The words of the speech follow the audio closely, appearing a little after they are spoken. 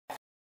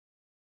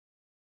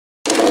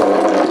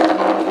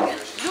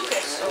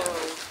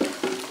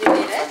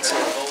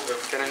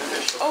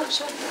Oh,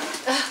 sorry.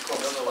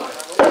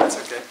 That's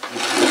okay.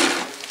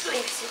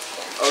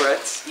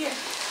 Alright.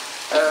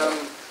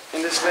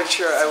 In this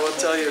lecture I will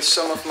tell you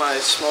some of my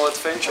small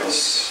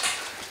adventures.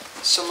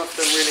 Some of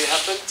them really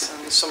happened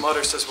and some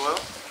others as well.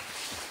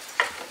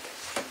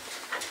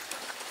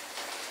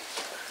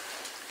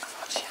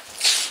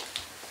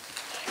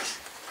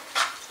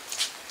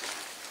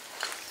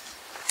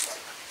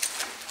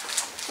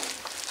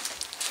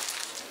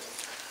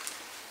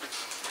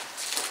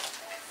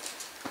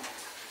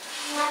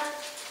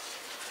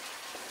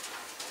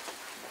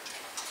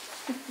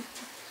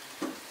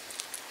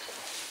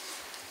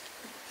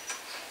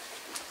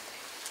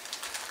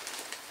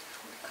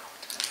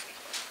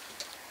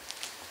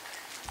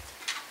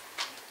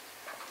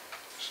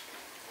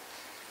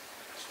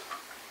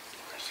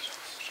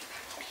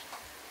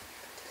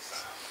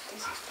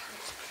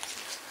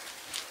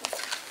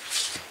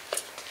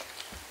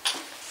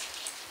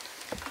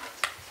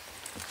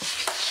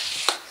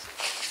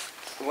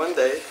 One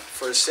day,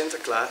 for a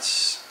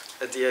Sinterklaas,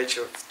 at the age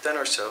of 10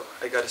 or so,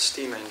 I got a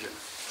steam engine.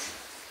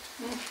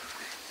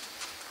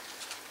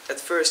 At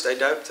first I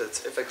doubted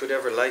if I could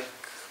ever like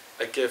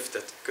a gift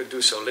that could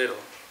do so little.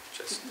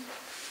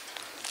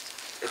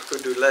 It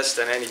could do less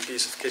than any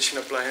piece of kitchen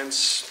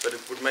appliance, but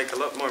it would make a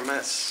lot more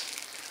mess.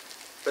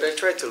 But I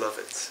tried to love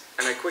it,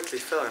 and I quickly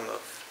fell in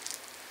love.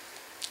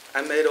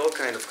 I made all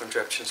kinds of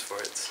contraptions for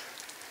it,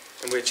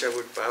 in which I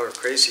would power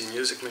crazy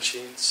music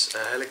machines,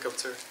 a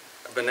helicopter,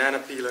 a banana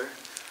peeler,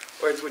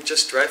 or it would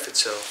just drive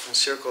itself in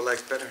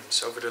circle-like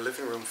patterns over the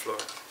living room floor.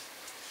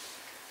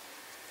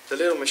 The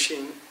little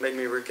machine made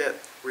me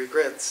regret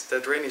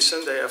that rainy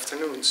Sunday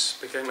afternoons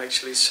became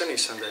actually sunny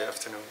Sunday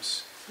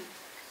afternoons.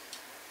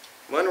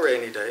 One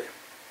rainy day,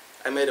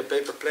 I made a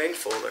paper plane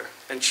folder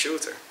and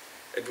shooter.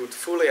 It would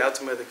fully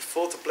automatic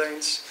fold the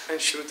planes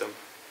and shoot them.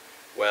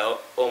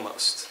 Well,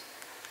 almost.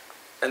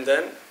 And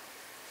then,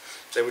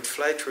 they would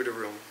fly through the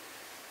room.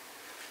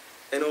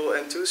 In all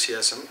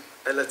enthusiasm,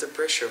 I let the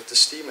pressure of the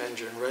steam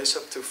engine rise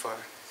up too far,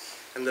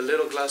 and the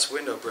little glass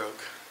window broke.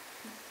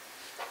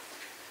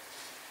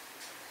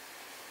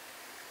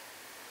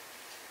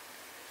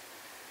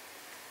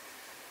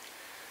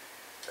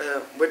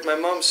 With my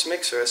mom's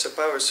mixer as a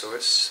power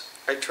source,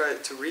 I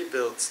tried to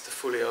rebuild the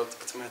fully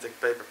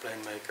automatic paper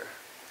plane maker,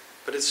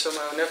 but it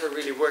somehow never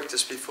really worked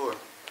as before.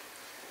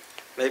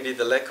 Maybe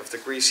the lack of the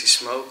greasy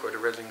smoke or the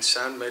rattling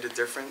sound made a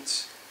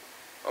difference,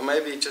 or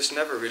maybe it just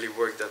never really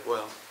worked that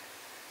well.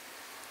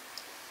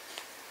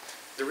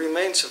 The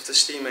remains of the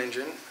steam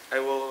engine I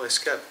always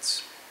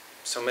kept,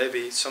 so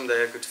maybe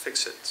someday I could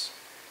fix it.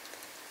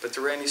 But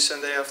the rainy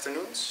Sunday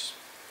afternoons,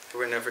 they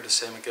were never the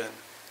same again.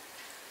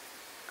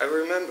 I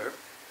remember,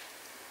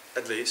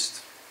 at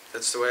least,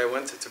 that's the way I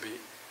want it to be,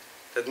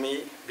 that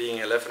me, being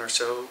 11 or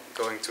so,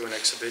 going to an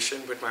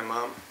exhibition with my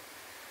mom,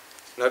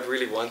 not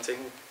really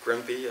wanting,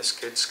 grumpy as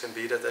kids can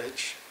be that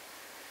age.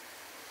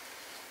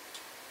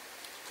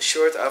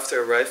 Short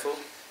after arrival,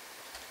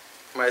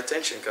 my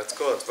attention got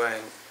caught by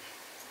an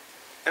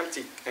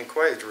empty and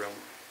quiet room.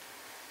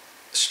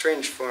 A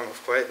strange form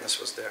of quietness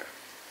was there.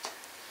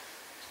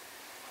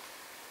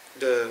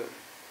 The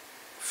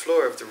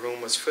floor of the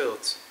room was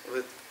filled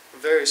with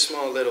very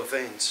small little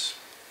veins,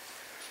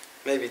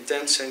 maybe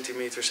 10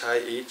 centimeters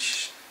high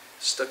each,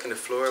 stuck in the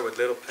floor with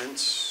little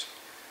pins.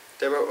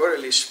 They were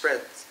orderly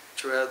spread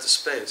throughout the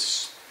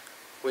space,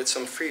 with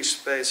some free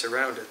space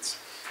around it.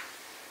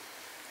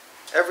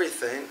 Every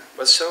vein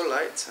was so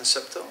light and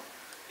subtle,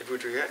 it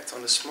would react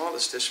on the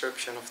smallest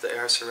disruption of the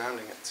air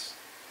surrounding it.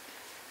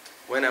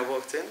 When I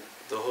walked in,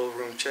 the whole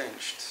room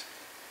changed.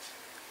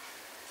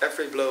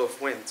 Every blow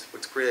of wind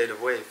would create a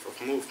wave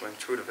of movement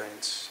through the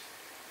veins.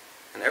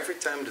 And every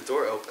time the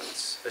door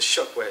opened, a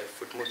shock wave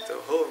would make the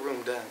whole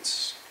room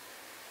dance.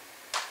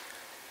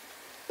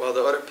 While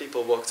the other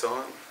people walked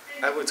on,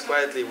 I would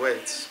quietly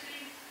wait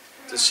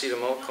to see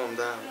them all calm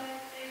down.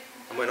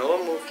 And when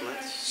all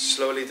movement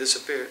slowly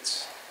disappeared,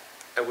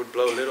 I would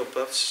blow little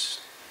puffs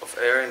of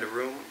air in the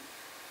room,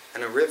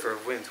 and a river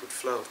of wind would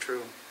flow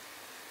through.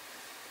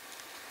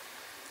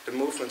 The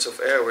movements of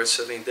air were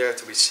suddenly there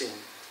to be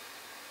seen.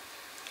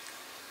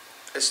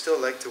 I still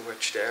like to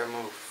watch the air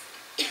move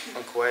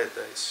on quiet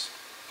days.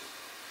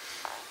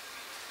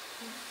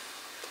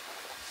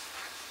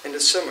 In the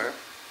summer,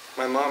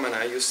 my mom and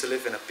I used to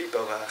live in a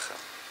piepelwagen.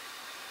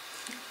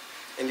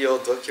 In the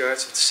old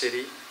dockyards of the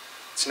city,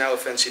 it's now a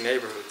fancy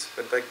neighborhood,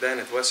 but back then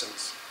it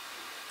wasn't.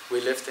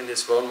 We lived in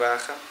this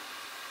woonwagen,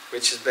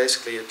 which is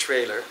basically a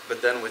trailer,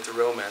 but then with the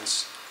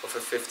romance of a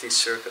 50s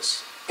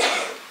circus.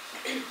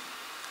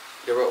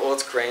 There were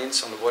old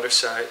cranes on the water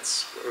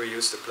sides where we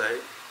used to play.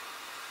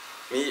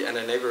 Me and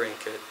a neighboring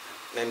kid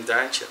named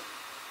Daantje.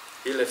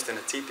 He lived in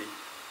a teepee.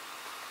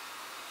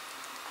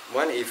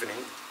 One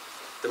evening,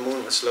 the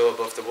moon was low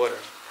above the water.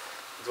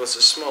 It was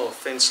a small,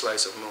 thin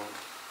slice of moon.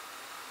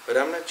 But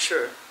I'm not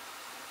sure.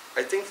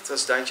 I think it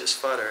was Daantje's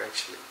father,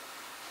 actually,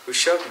 who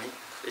showed me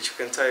that you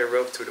can tie a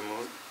rope to the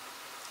moon,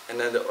 and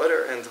then the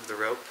other end of the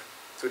rope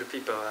to the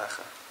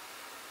piepelwagen.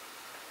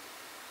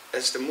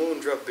 As the moon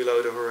dropped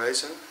below the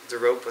horizon, the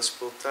rope was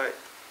pulled tight.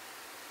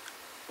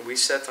 We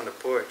sat on the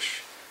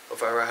porch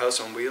of our house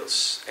on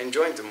wheels and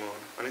joined the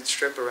moon on its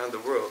trip around the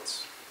world.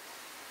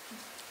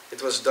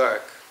 It was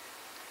dark,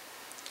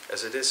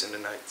 as it is in the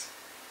night.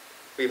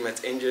 We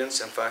met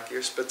Indians and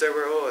fakirs, but they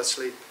were all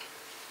asleep.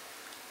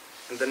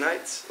 And the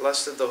night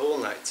lasted the whole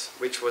night,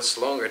 which was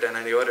longer than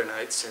any other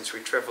night since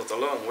we traveled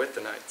along with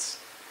the night.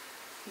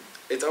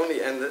 It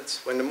only ended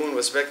when the moon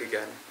was back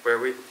again, where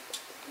we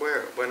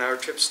were when our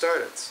trip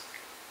started.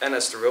 And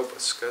as the rope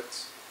was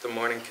cut, the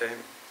morning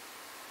came.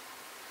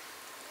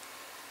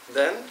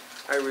 Then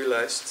I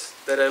realized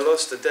that I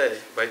lost the day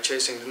by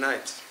chasing the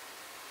night.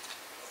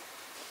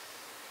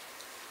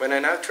 When I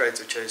now try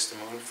to chase the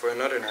moon for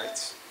another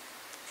night,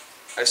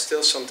 I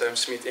still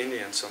sometimes meet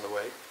Indians on the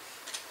way.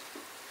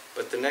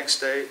 But the next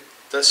day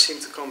does seem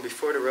to come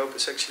before the rope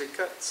is actually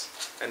cut,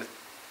 and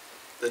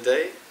the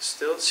day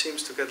still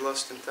seems to get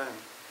lost in time.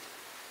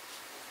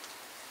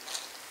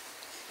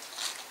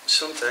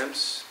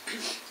 Sometimes,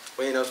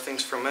 when you know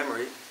things from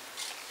memory,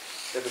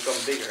 they become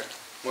bigger,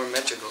 more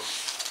magical.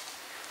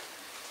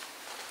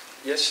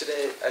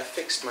 Yesterday I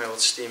fixed my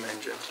old steam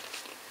engine.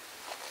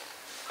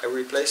 I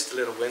replaced the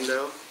little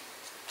window,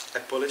 I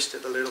polished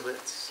it a little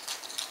bit.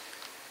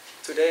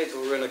 Today it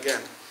will run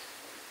again,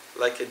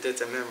 like it did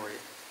in memory.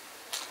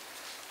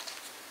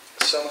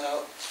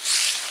 Somehow,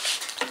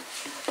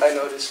 I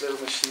know this little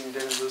machine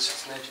didn't lose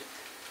its magic.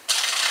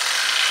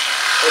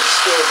 It's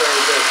still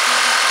very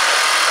good.